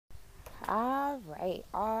All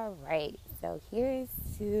right. So here's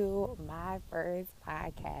to my first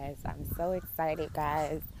podcast. I'm so excited,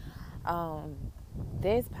 guys. Um,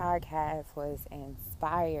 this podcast was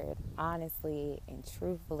inspired, honestly and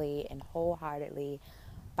truthfully and wholeheartedly,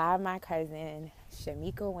 by my cousin,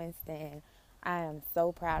 Shamika Winston. I am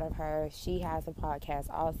so proud of her. She has a podcast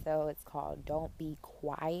also. It's called Don't Be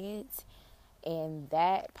Quiet. And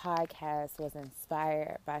that podcast was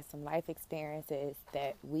inspired by some life experiences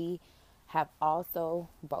that we have also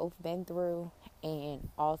both been through. And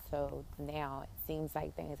also now it seems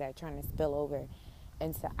like things are trying to spill over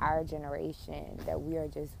into our generation, that we are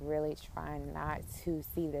just really trying not to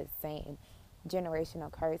see the same generational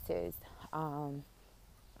curses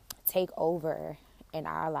take over in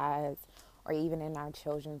our lives, or even in our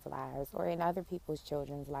children's lives, or in other people's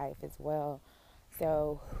children's life as well.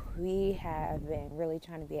 So we have been really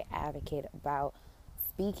trying to be an advocate about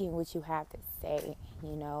speaking what you have to say.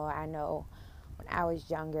 I know when I was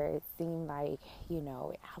younger, it seemed like,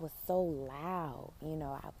 I was so loud. I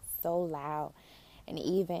was so loud. And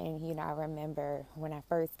even, I remember when I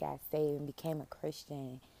first got saved and became a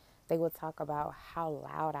Christian, they would talk about how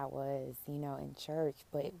loud I was, in church.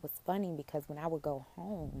 But it was funny because when I would go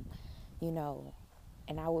home, you know,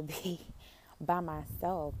 and I would be by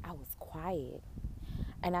myself, I was quiet.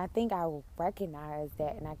 And I think I recognized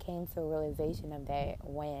that, and I came to a realization of that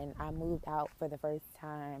when I moved out for the first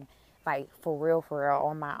time, like for real,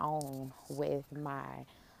 on my own with my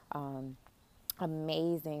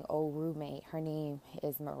amazing old roommate. Her name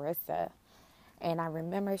is Marissa. And I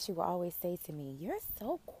remember she would always say to me, "You're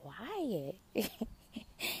so quiet."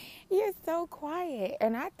 You're so quiet.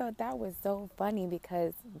 And I thought that was so funny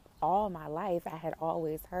because all my life I had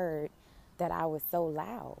always heard that I was so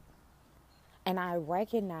loud. And I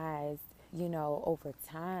recognized, over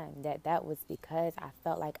time that was because I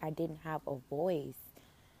felt like I didn't have a voice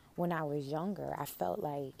when I was younger. I felt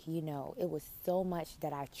like, it was so much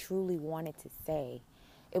that I truly wanted to say.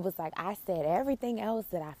 It was like I said everything else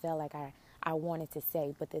that I felt like I wanted to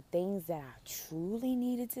say, but the things that I truly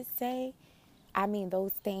needed to say, I mean,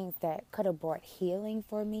 those things that could have brought healing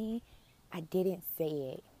for me, I didn't say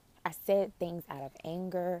it. I said things out of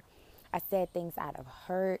anger. I said things out of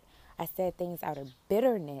hurt. I said things out of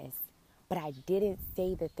bitterness, but I didn't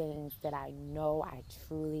say the things that I know I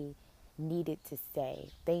truly needed to say,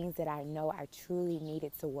 things that I know I truly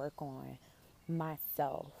needed to work on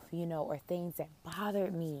myself, or things that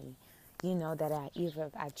bothered me, that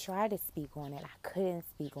I tried to speak on it, I couldn't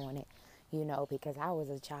speak on it, because I was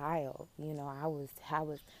a child, I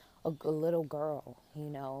was a little girl,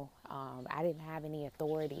 I didn't have any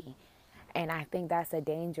authority. And I think that's a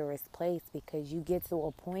dangerous place because you get to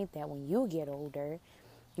a point that when you get older,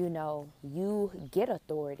 you get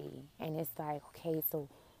authority. And it's like, okay, so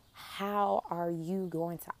how are you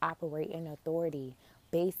going to operate in authority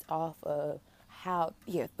based off of how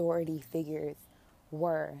the authority figures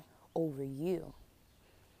were over you?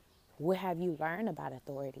 What have you learned about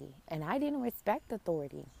authority? And I didn't respect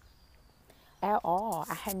authority at all.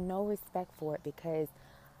 I had no respect for it because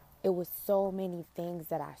it was so many things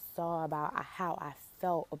that I saw about how I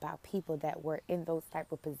felt about people that were in those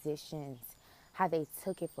type of positions, how they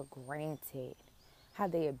took it for granted, how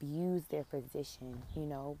they abused their position,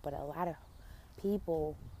 But a lot of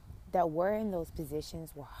people that were in those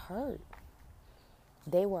positions were hurt.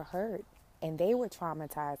 They were hurt and they were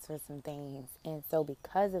traumatized for some things. And so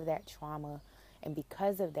because of that trauma and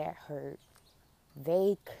because of that hurt,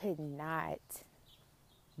 they could not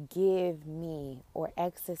give me or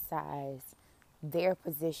exercise their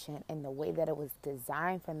position in the way that it was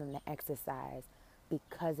designed for them to exercise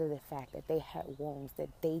because of the fact that they had wounds that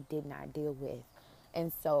they did not deal with.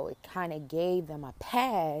 And so it kind of gave them a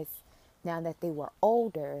pass now that they were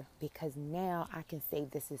older, because now I can say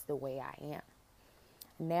this is the way I am.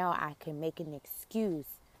 Now I can make an excuse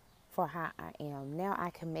for how I am. Now I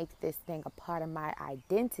can make this thing a part of my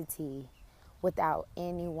identity without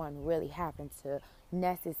anyone really having to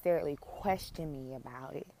necessarily question me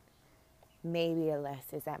about it. Maybe unless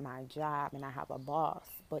it's at my job and I have a boss.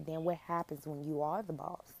 But then what happens when you are the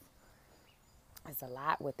boss? It's a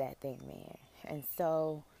lot with that thing, man. And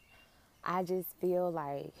so I just feel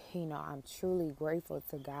like, I'm truly grateful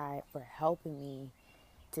to God for helping me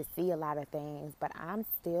to see a lot of things. But I'm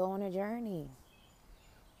still on a journey.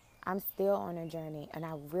 I'm still on a journey. And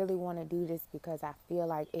I really want to do this because I feel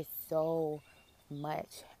like it's so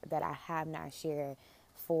much that I have not shared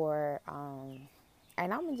for, and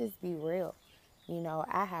I'm going to just be real.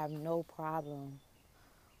 I have no problem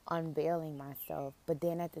unveiling myself, but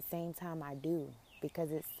then at the same time I do,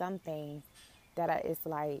 because it's something that it's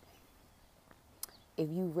like, if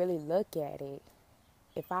you really look at it,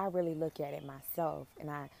 if I really look at it myself and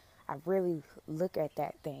I really look at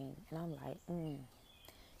that thing and I'm like,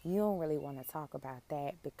 you don't really want to talk about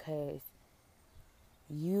that because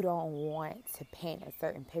you don't want to paint a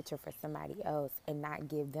certain picture for somebody else and not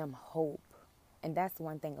give them hope. And that's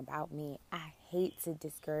one thing about me. I hate to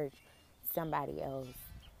discourage somebody else.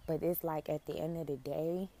 But it's like at the end of the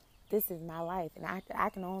day, this is my life. And I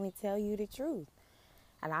can only tell you the truth.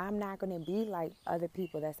 And I'm not going to be like other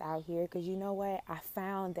people that's out here. Because you know what? I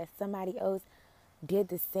found that somebody else did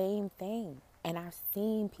the same thing. And I've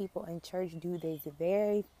seen people in church do this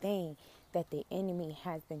very thing that the enemy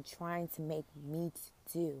has been trying to make me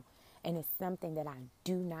do. And it's something that I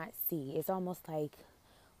do not see. It's almost like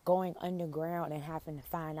going underground and having to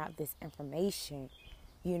find out this information.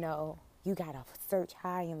 You know, you got to search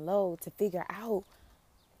high and low to figure out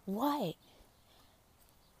what.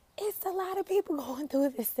 It's a lot of people going through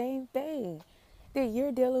the same thing that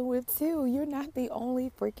you're dealing with too. You're not the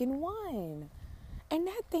only freaking one. And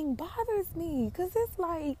that thing bothers me because it's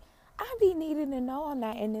like, I be needing to know I'm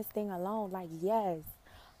not in this thing alone. Like, yes,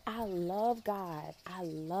 I love God. I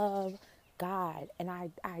love God. And I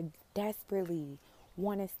desperately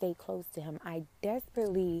want to stay close to him. I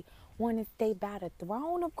desperately want to stay by the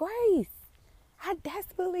throne of grace. I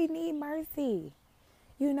desperately need mercy.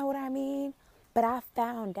 You know what I mean? But I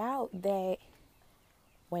found out that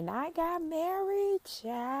when I got married,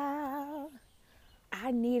 child, I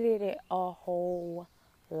needed it a whole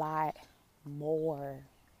lot more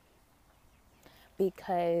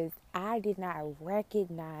because I did not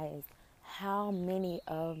recognize how many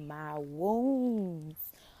of my wounds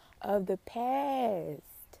of the past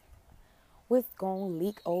was going to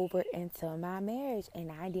leak over into my marriage.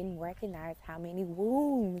 And I didn't recognize how many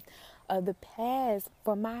wounds of the past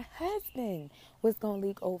for my husband was going to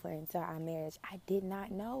leak over into our marriage. I did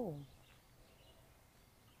not know.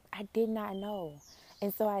 I did not know.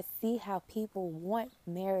 And so I see how people want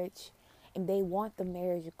marriage and they want the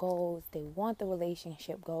marriage goals. They want the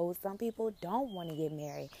relationship goals. Some people don't want to get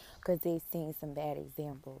married because they've seen some bad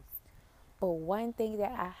examples. But one thing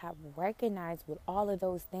that I have recognized with all of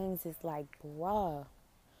those things is like, bruh,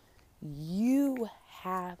 you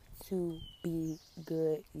have to be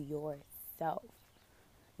good yourself.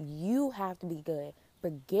 You have to be good.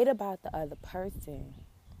 Forget about the other person.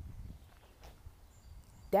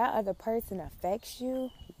 That other person affects you,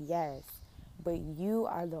 yes, but you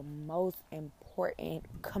are the most important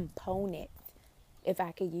component, if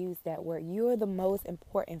I could use that word. You're the most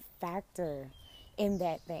important factor in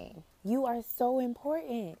that thing. You are so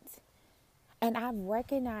important. And I've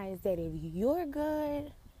recognized that if you're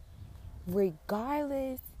good,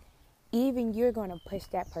 regardless, even you're going to push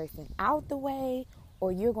that person out the way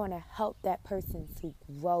or you're going to help that person to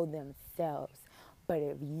grow themselves. But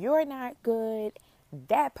if you're not good,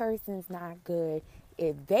 that person's not good.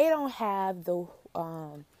 If they don't have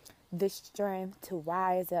the strength to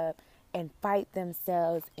rise up and fight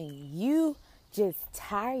themselves and you just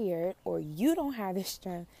tired or you don't have the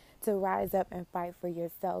strength to rise up and fight for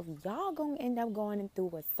yourself, y'all gonna end up going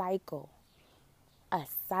through a cycle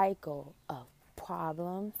of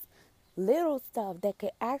problems, little stuff that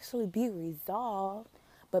could actually be resolved,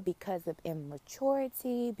 but because of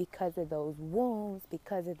immaturity, because of those wounds,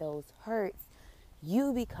 because of those hurts,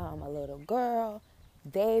 you become a little girl,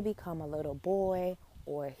 they become a little boy,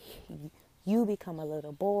 or you become a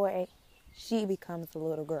little boy, she becomes a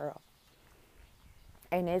little girl.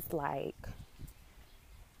 And it's like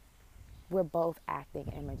we're both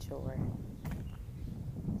acting immature.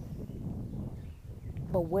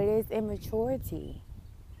 But what is immaturity?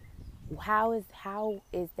 How is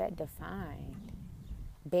that defined?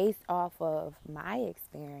 Based off of my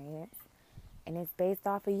experience, and it's based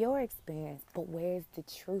off of your experience. But where's the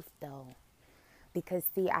truth though? Because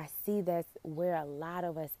see, I see that's where a lot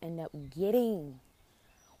of us end up getting.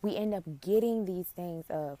 We end up getting these things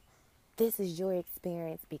of, this is your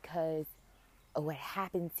experience because of what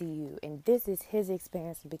happened to you, and this is his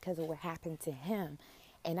experience because of what happened to him.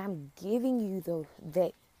 And I'm giving you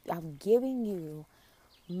I'm giving you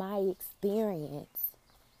my experience,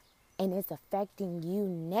 and it's affecting you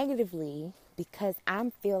negatively because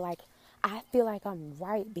I feel like I'm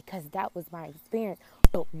right because that was my experience.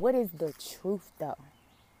 But what is the truth though?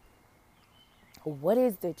 What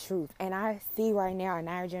is the truth? And I see right now in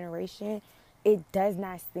our generation, it does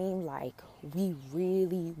not seem like we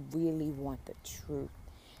really, really want the truth.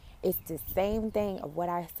 It's the same thing of what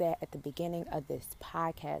I said at the beginning of this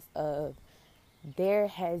podcast of there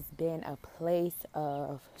has been a place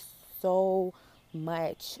of so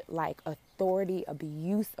much like authority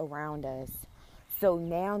abuse around us. So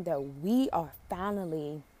now that we are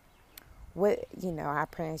finally Our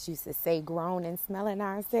parents used to say grown and smelling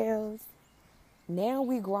ourselves. Now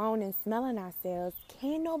we grown and smelling ourselves.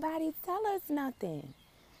 Can't nobody tell us nothing.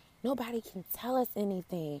 Nobody can tell us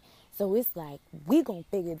anything. So it's like, we gonna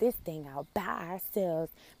figure this thing out by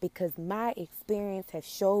ourselves because my experience has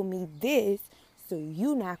showed me this, so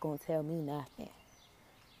you not gonna tell me nothing.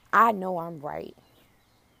 I know I'm right.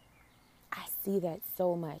 I see that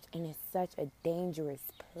so much, and it's such a dangerous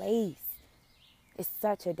place. It's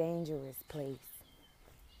such a dangerous place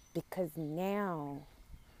because now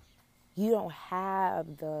you don't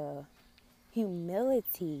have the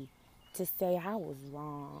humility to say I was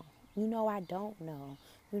wrong. I don't know.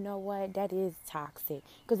 You know what? That is toxic.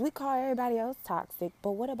 Because we call everybody else toxic,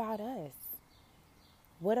 but what about us?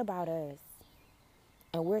 What about us?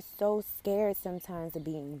 And we're so scared sometimes of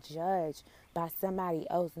being judged by somebody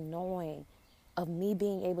else knowing, of me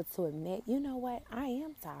being able to admit, you know what? I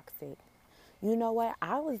am toxic. You know what?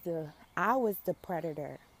 I was the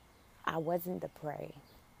predator. I wasn't the prey.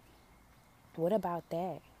 What about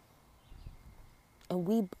that? And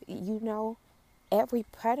every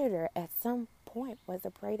predator at some point was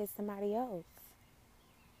a prey to somebody else.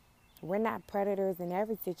 We're not predators in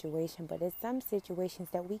every situation, but in some situations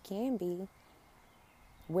that we can be.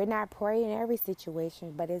 We're not prey in every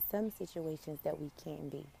situation, but in some situations that we can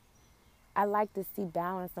be. I like to see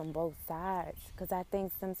balance on both sides because I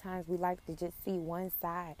think sometimes we like to just see one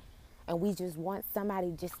side and we just want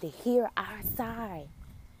somebody just to hear our side.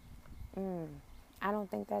 I don't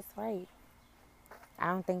think that's right. I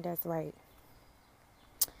don't think that's right.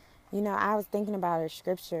 I was thinking about a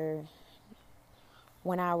scripture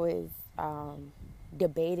when I was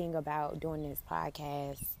debating about doing this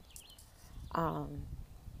podcast.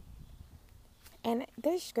 And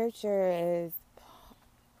this scripture is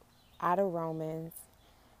out of Romans.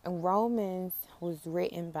 And Romans was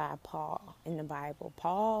written by Paul in the Bible.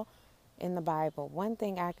 Paul in the Bible. One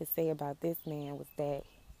thing I could say about this man was that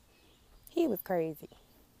he was crazy.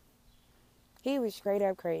 He was straight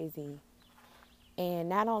up crazy. And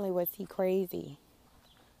not only was he crazy,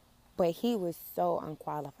 but he was so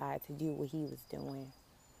unqualified to do what he was doing.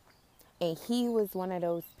 And he was one of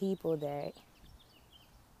those people that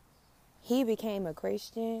he became a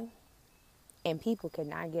Christian and people could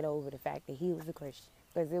not get over the fact that he was a Christian.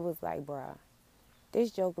 Because it was like, bruh,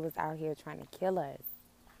 this joker was out here trying to kill us.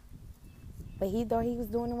 But he thought he was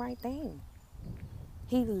doing the right thing.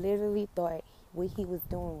 He literally thought what he was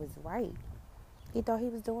doing was right. He thought he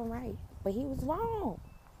was doing right. But he was wrong.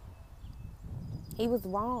 He was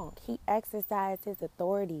wrong. He exercised his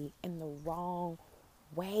authority in the wrong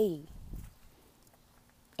way.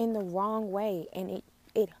 In the wrong way. And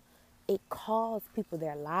it cost people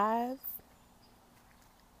their lives.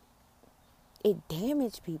 It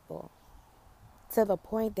damaged people. To the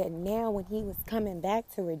point that now when he was coming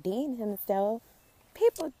back to redeem himself,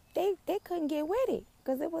 people, they couldn't get with it.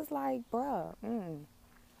 Because it was like, bruh,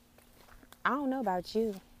 I don't know about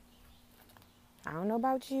you. I don't know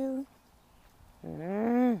about you.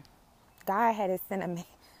 God had to send a man.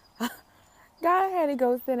 God had to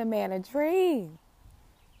go send a man a dream.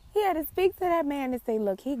 He had to speak to that man and say,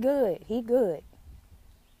 look, he good. He good.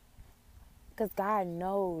 Because God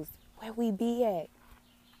knows where we be at.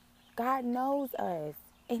 God knows us.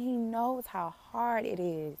 And he knows how hard it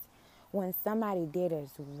is when somebody did us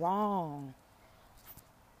wrong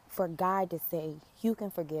for God to say, you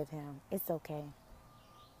can forgive him. It's okay.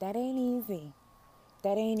 That ain't easy.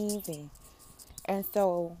 That ain't easy. And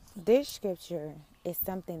so this scripture is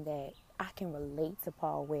something that I can relate to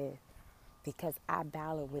Paul with because I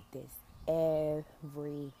battle with this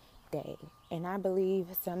every day. And I believe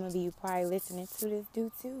some of you probably listening to this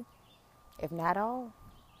do too, if not all.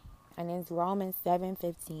 And it's Romans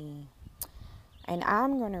 7:15. And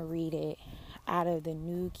I'm going to read it out of the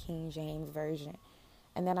New King James Version.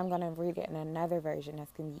 And then I'm going to read it in another version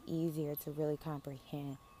that's going to be easier to really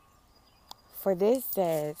comprehend. For this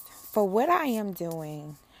says, for what I am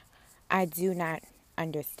doing, I do not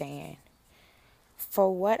understand.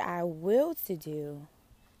 For what I will to do,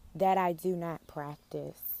 that I do not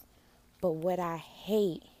practice. But what I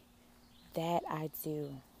hate, that I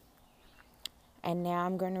do. And now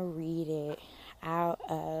I'm going to read it out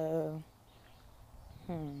of,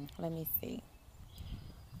 let me see.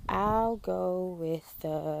 I'll go with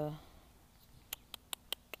the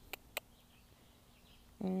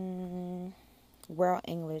World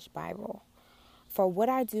English Bible. For what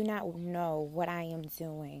I do not know what I am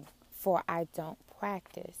doing, for I don't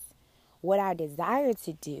practice what I desire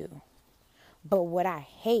to do, but what I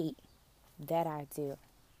hate, that I do.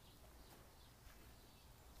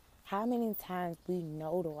 How many times we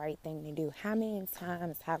know the right thing to do? How many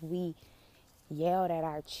times have we yelled at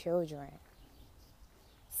our children,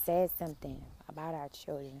 said something about our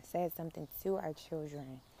children, said something to our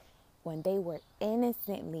children when they were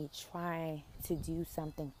innocently trying to do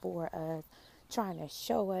something for us, trying to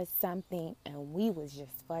show us something, and we was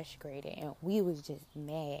just frustrated and we was just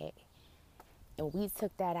mad. And we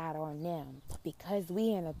took that out on them. Because we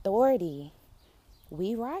in authority,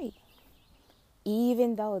 we right.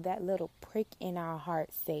 Even though that little prick in our heart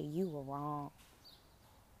say you were wrong,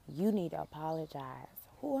 you need to apologize.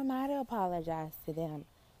 Who am I to apologize to them?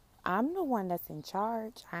 I'm the one that's in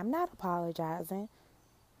charge. I'm not apologizing.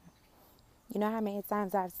 You know how many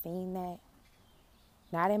times I've seen that?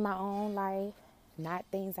 Not in my own life, not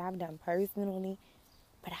things I've done personally,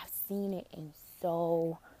 but I've seen it in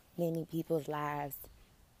so many people's lives,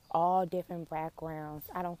 all different backgrounds.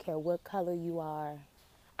 I don't care what color you are,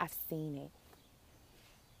 I've seen it.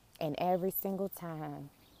 And every single time,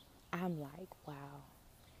 I'm like, wow.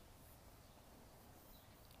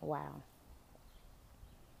 Wow.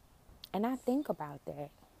 And I think about that.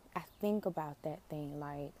 I think about that thing,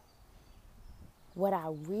 like, what I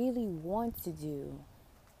really want to do,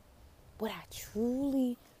 what I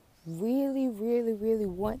truly, really, really, really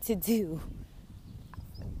want to do,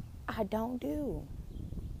 I don't do.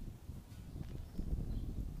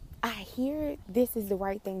 I hear this is the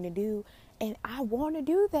right thing to do, and I want to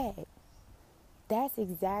do that. That's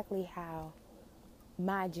exactly how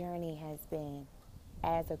my journey has been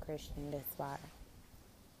as a Christian this far.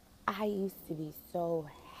 I used to be so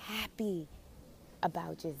happy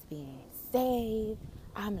about just being saved.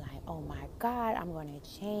 I'm like, oh my God, I'm going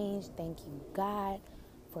to change. Thank you, God,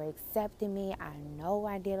 for accepting me. I know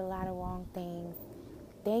I did a lot of wrong things.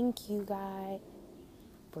 Thank you, God,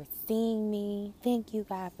 for seeing me. Thank you,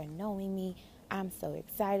 God, for knowing me. I'm so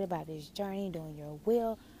excited about this journey, doing your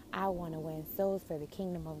will. I want to win souls for the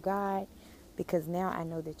kingdom of God because now I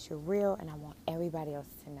know that you're real and I want everybody else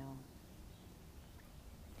to know.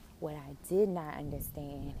 What I did not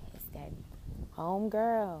understand is that,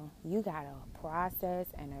 homegirl, you got a process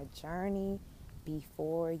and a journey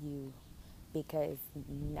before you, because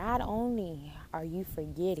not only are you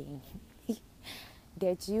forgetting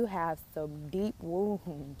that you have some deep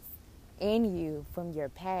wounds in you from your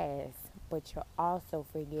past, but you're also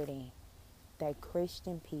forgetting that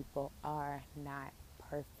Christian people are not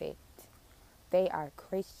perfect. They are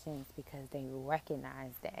Christians because they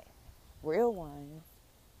recognize that. Real ones,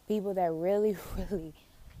 people that really, really,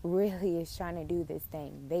 really is trying to do this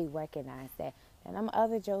thing, they recognize that. And them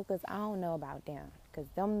other jokers, I don't know about them, because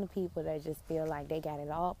them the people that just feel like they got it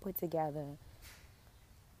all put together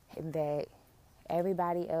and that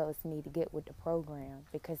everybody else need to get with the program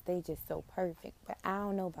because they just so perfect. But I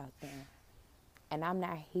don't know about them. And I'm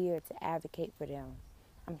not here to advocate for them.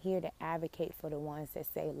 I'm here to advocate for the ones that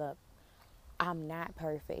say, look, I'm not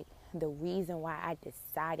perfect. The reason why I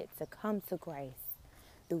decided to come to Christ,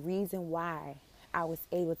 the reason why I was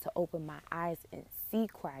able to open my eyes and see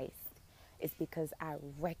Christ is because I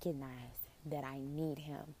recognize that I need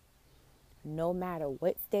him. No matter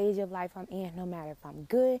what stage of life I'm in, no matter if I'm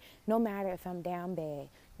good, no matter if I'm down bad,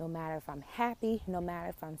 no matter if I'm happy, no matter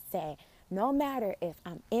if I'm sad, no matter if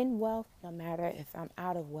I'm in wealth, no matter if I'm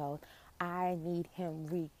out of wealth, I need him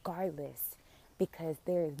regardless, because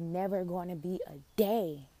there is never going to be a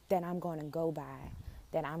day that I'm going to go by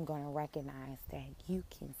that I'm going to recognize that you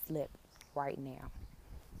can slip right now.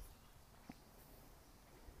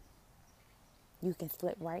 You can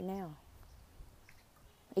slip right now.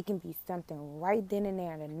 It can be something right then and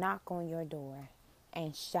there to knock on your door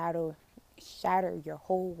and shatter your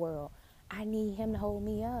whole world. I need him to hold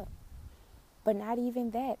me up. But not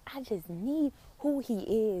even that. I just need who he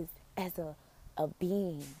is as a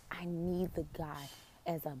being. I need the God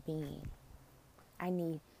as a being. I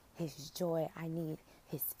need his joy. I need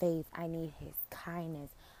his faith. I need his kindness.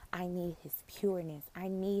 I need his pureness. I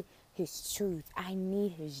need his truth. I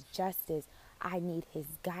need his justice. I need his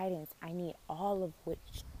guidance. I need all of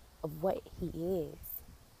what he is.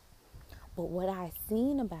 But what I've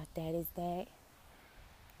seen about that is that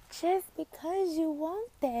just because you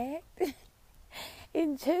want that,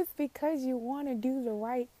 and just because you want to do the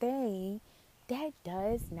right thing, that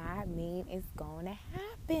does not mean it's going to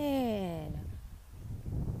happen.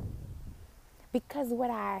 Because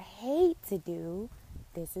what I hate to do,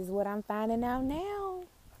 this is what I'm finding out now.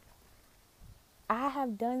 I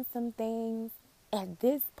have done some things at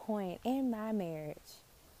this point in my marriage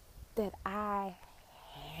that I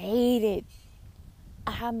hated.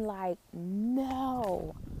 I'm like,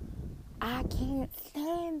 no, I can't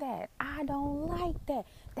stand that. I don't like that.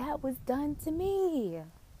 That was done to me.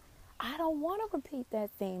 I don't want to repeat that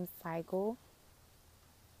same cycle,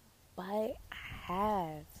 but I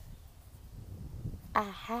have. I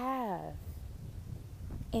have.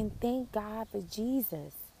 And thank God for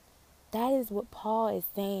Jesus. That is what Paul is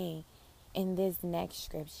saying in this next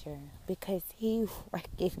scripture, because he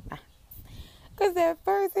recognized. Because at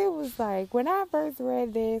first it was like, when I first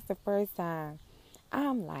read this the first time,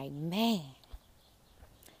 I'm like, man,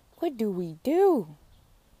 what do we do?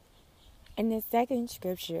 And the second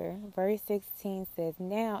scripture, verse 16 says,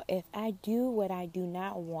 now if I do what I do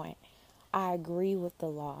not want, I agree with the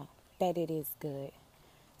law that it is good.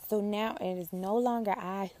 So now it is no longer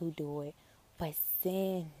I who do it, but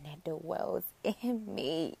sin that dwells in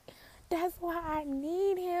me. That's why I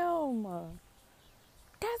need him.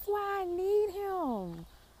 That's why I need him.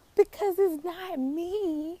 Because it's not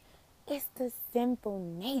me. It's the sinful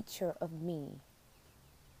nature of me.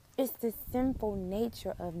 It's the sinful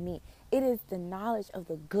nature of me. It is the knowledge of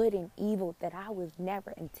the good and evil that I was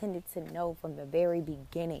never intended to know from the very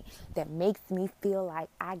beginning that makes me feel like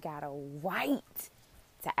I got a right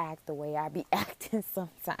to act the way I be acting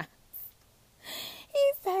sometimes.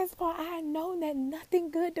 He says, for I know that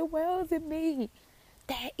nothing good dwells in me.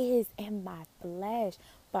 That is in my flesh.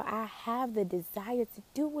 But I have the desire to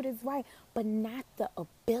do what is right, but not the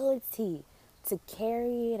ability to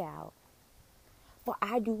carry it out. For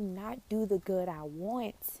I do not do the good I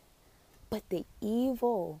want, but the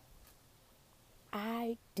evil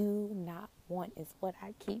I do not want is what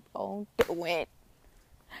I keep on doing.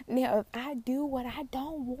 Now, if I do what I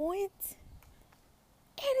don't want,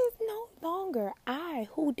 it is no longer I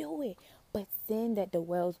who do it, but sin that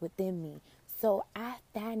dwells within me. So I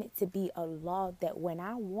find it to be a law that when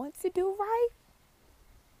I want to do right,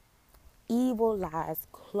 evil lies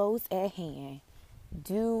close at hand.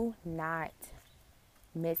 Do not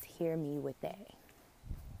mishear me with that.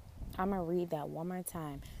 I'm going to read that one more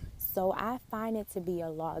time. So I find it to be a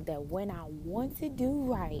law that when I want to do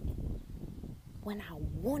right,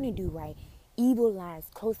 evil lies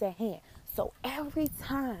close at hand. So every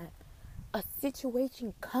time a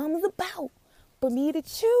situation comes about for me to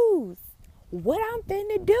choose what I'm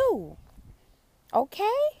finna do,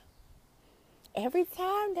 okay? Every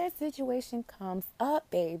time that situation comes up,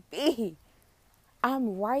 baby,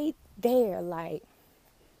 I'm right there like,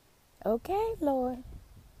 okay, Lord.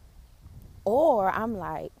 Or I'm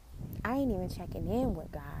like, I ain't even checking in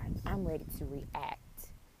with God. I'm ready to react.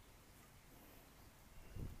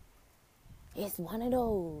 It's one of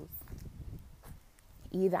those.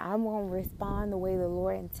 Either I'm going to respond the way the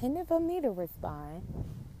Lord intended for me to respond,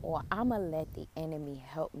 or I'm going to let the enemy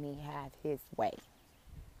help me have his way.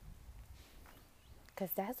 Because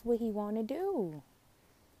that's what he want to do.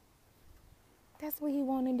 That's what he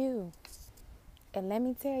want to do. And let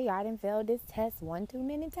me tell you, I done failed this test one too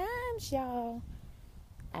many times, y'all.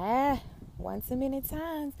 One too many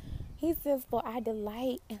times. He says, for I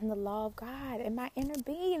delight in the law of God in my inner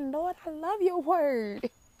being. Lord, I love your word.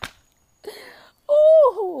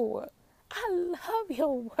 Ooh, I love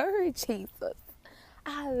your word, Jesus.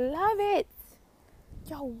 I love it.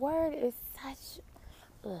 Your word is such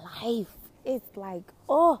life. It's like,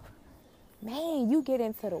 oh, man, you get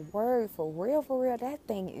into the word for real. That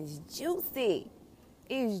thing is juicy.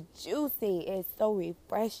 It's juicy. It's so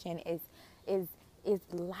refreshing. It's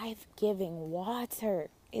life-giving water.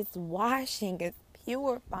 It's washing. It's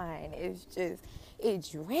purifying.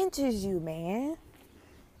 It drenches you, man.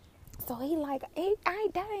 So he like,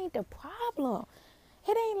 that ain't the problem.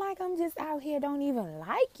 It ain't like I'm just out here don't even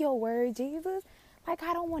like your word, Jesus. Like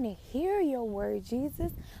I don't want to hear your word,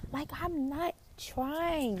 Jesus. Like I'm not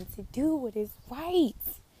trying to do what is right.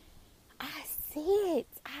 I see it.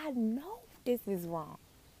 I know this is wrong.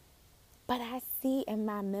 But I see in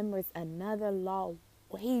my members another law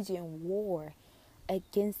waging war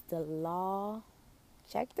against the law,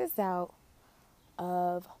 check this out,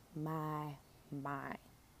 of my mind.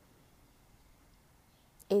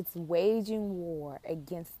 It's waging war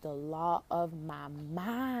against the law of my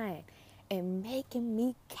mind and making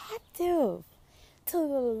me captive to the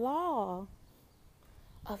law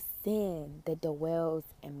of sin that dwells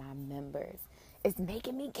in my members. It's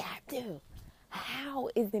making me captive. How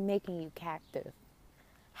is it making you captive?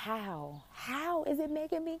 How? How is it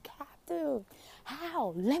making me captive?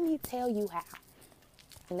 How? Let me tell you how.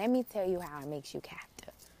 Let me tell you how it makes you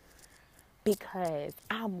captive. Because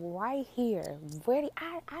I'm right here, ready.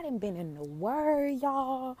 I done been in the word,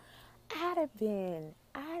 y'all. I done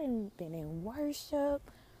been in worship.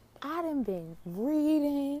 I done been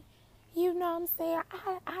reading. You know what I'm saying?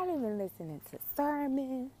 I done been listening to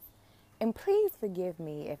sermons. And please forgive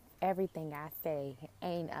me if everything I say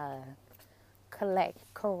ain't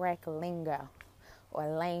correct lingo or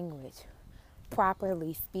language,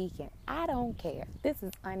 properly speaking. I don't care. This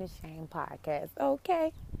is Unashamed Podcast,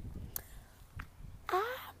 okay?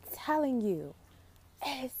 telling you,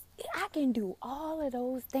 as I can do all of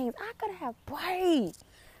those things. I could have prayed,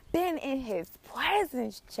 been in his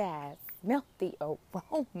presence, child, smelt the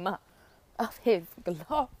aroma of his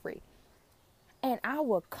glory. And I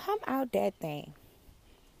will come out that thing.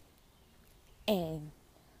 And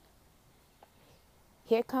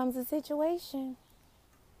here comes a situation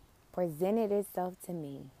presented itself to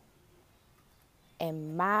me.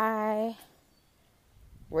 And my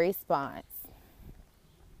response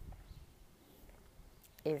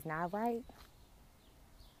is not right.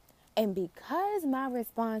 And because my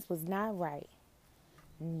response was not right,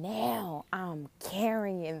 now I'm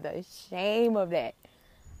carrying the shame of that.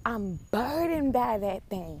 I'm burdened by that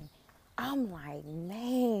thing. I'm like,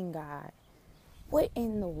 man, God, what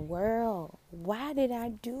in the world? Why did I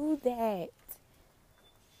do that?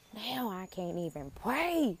 Now I can't even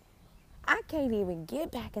pray. I can't even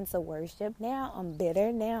get back into worship. Now I'm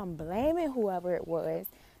bitter. Now I'm blaming whoever it was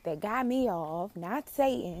that got me off, not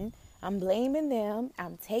Satan. I'm blaming them.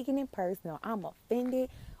 I'm taking it personal. I'm offended.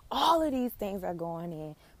 All of these things are going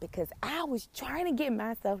in because I was trying to get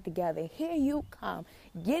myself together. Here you come,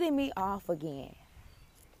 getting me off again.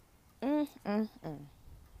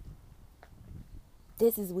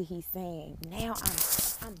 This is what he's saying. Now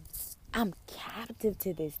I'm captive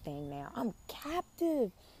to this thing now. I'm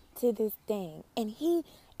captive to this thing. And he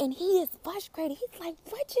is frustrated. He's like,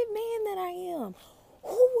 wretched man that I am.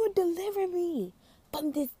 Who will deliver me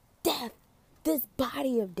from this death, this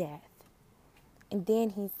body of death? And then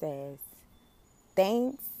he says,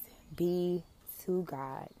 thanks be to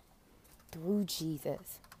God through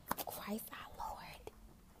Jesus Christ our